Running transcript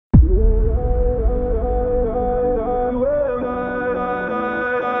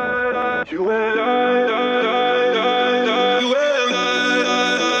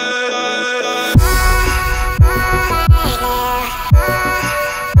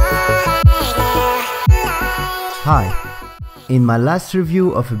Hi, in my last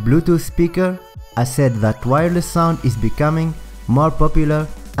review of a Bluetooth speaker, I said that wireless sound is becoming more popular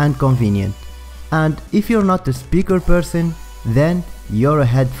and convenient. And if you're not a speaker person, then you're a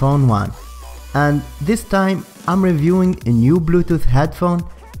headphone one. And this time I'm reviewing a new Bluetooth headphone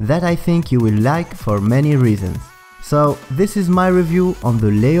that I think you will like for many reasons. So this is my review on the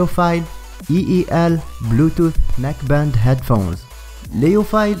Leophile EEL Bluetooth neckband headphones.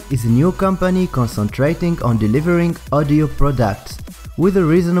 Leophile is a new company concentrating on delivering audio products with a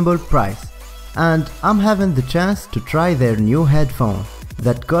reasonable price, and I'm having the chance to try their new headphone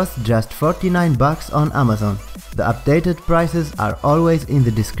that costs just $49 on Amazon. The updated prices are always in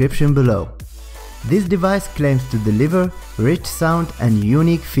the description below. This device claims to deliver rich sound and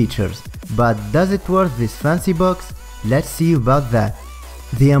unique features, but does it worth this fancy box? Let's see about that.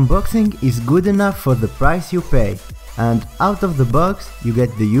 The unboxing is good enough for the price you pay, and out of the box you get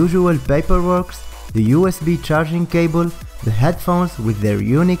the usual paperwork, the USB charging cable, the headphones with their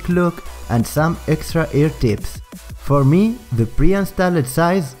unique look, and some extra ear tips. For me, the pre-installed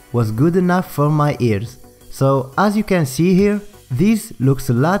size was good enough for my ears. So as you can see here, this looks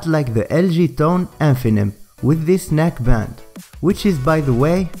a lot like the LG Tone Infinum with this neckband, which is by the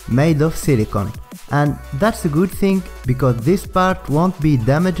way made of silicone. And that's a good thing because this part won't be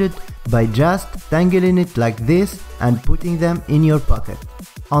damaged by just tangling it like this and putting them in your pocket.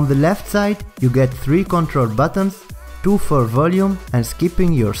 On the left side you get 3 control buttons, 2 for volume and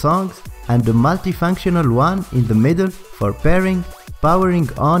skipping your songs, and a multifunctional one in the middle for pairing, powering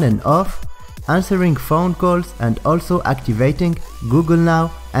on and off, answering phone calls, and also activating Google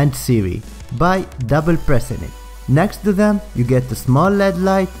Now and Siri by double pressing it. Next to them you get a small LED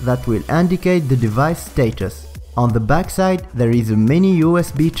light that will indicate the device status. On the back side there is a mini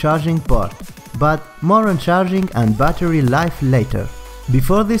USB charging port, but more on charging and battery life later.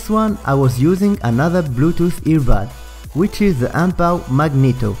 Before this one I was using another Bluetooth earbud, which is the Ampao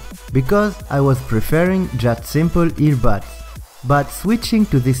Magneto, because I was preferring just simple earbuds. But switching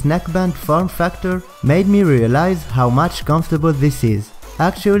to this neckband form factor made me realize how much comfortable this is.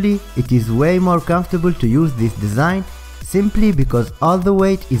 Actually, it is way more comfortable to use this design simply because all the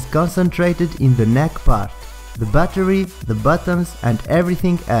weight is concentrated in the neck part, the battery, the buttons and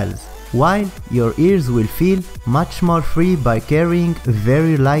everything else, while your ears will feel much more free by carrying a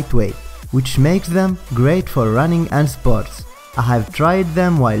very lightweight, which makes them great for running and sports. I have tried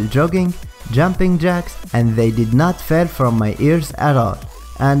them while jogging, jumping jacks, and they did not fall from my ears at all.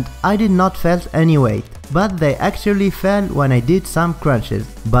 And I did not felt any weight, but they actually fell when I did some crunches,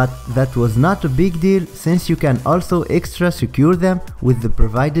 but that was not a big deal since you can also extra secure them with the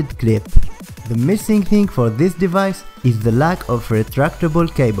provided clip. The missing thing for this device is the lack of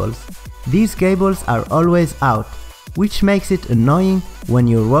retractable cables. These cables are always out, which makes it annoying when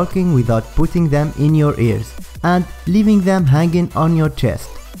you're walking without putting them in your ears and leaving them hanging on your chest.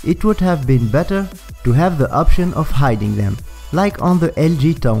 It would have been better to have the option of hiding them, like on the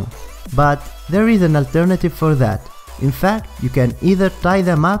LG Tone, but there is an alternative for that. In fact, you can either tie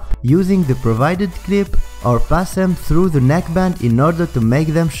them up using the provided clip or pass them through the neckband in order to make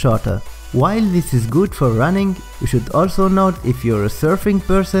them shorter. While this is good for running, you should also note if you're a surfing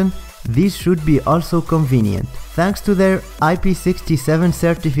person, these should be also convenient, thanks to their IP67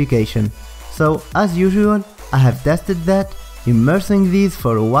 certification. So as usual, I have tested that. Immersing these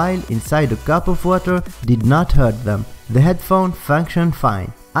for a while inside a cup of water did not hurt them. The headphone functioned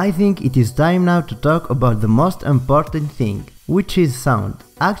fine. I think it is time now to talk about the most important thing, which is sound.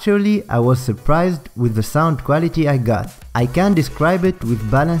 Actually, I was surprised with the sound quality I got. I can describe it with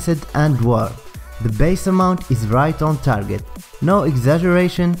balanced and warm. The bass amount is right on target, no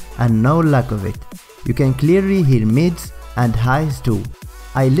exaggeration and no lack of it. You can clearly hear mids and highs too.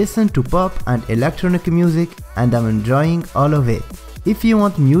 I listen to pop and electronic music and I'm enjoying all of it. If you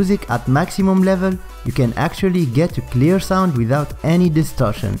want music at maximum level, you can actually get a clear sound without any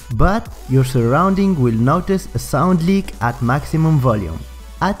distortion, but your surrounding will notice a sound leak at maximum volume.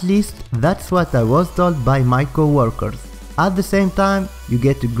 At least that's what I was told by my co-workers. At the same time, you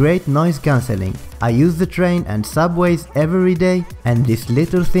get a great noise cancelling. I use the train and subways every day, and this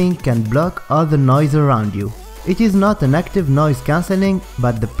little thing can block all the noise around you. It is not an active noise cancelling,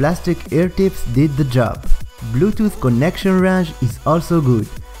 but the plastic ear tips did the job. Bluetooth connection range is also good.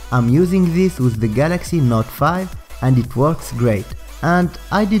 I'm using this with the Galaxy Note 5 and it works great. And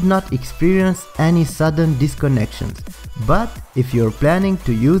I did not experience any sudden disconnections. But if you're planning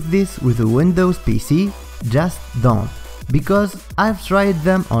to use this with a Windows PC, just don't. Because I've tried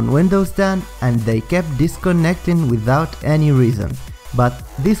them on Windows 10 and they kept disconnecting without any reason. But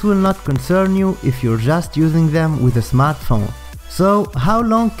this will not concern you if you're just using them with a smartphone. So how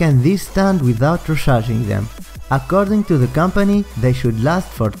long can these stand without recharging them? According to the company, they should last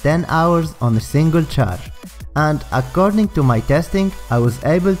for 10 hours on a single charge. And according to my testing, I was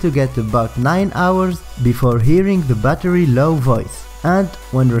able to get about 9 hours before hearing the battery low voice. And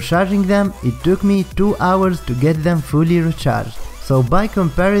when recharging them, it took me 2 hours to get them fully recharged. So by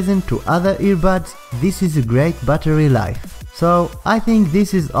comparison to other earbuds, this is a great battery life. So I think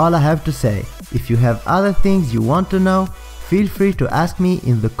this is all I have to say. If you have other things you want to know, feel free to ask me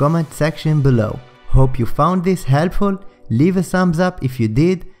in the comment section below. Hope you found this helpful, leave a thumbs up if you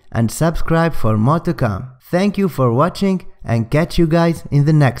did, and subscribe for more to come. Thank you for watching and catch you guys in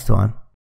the next one.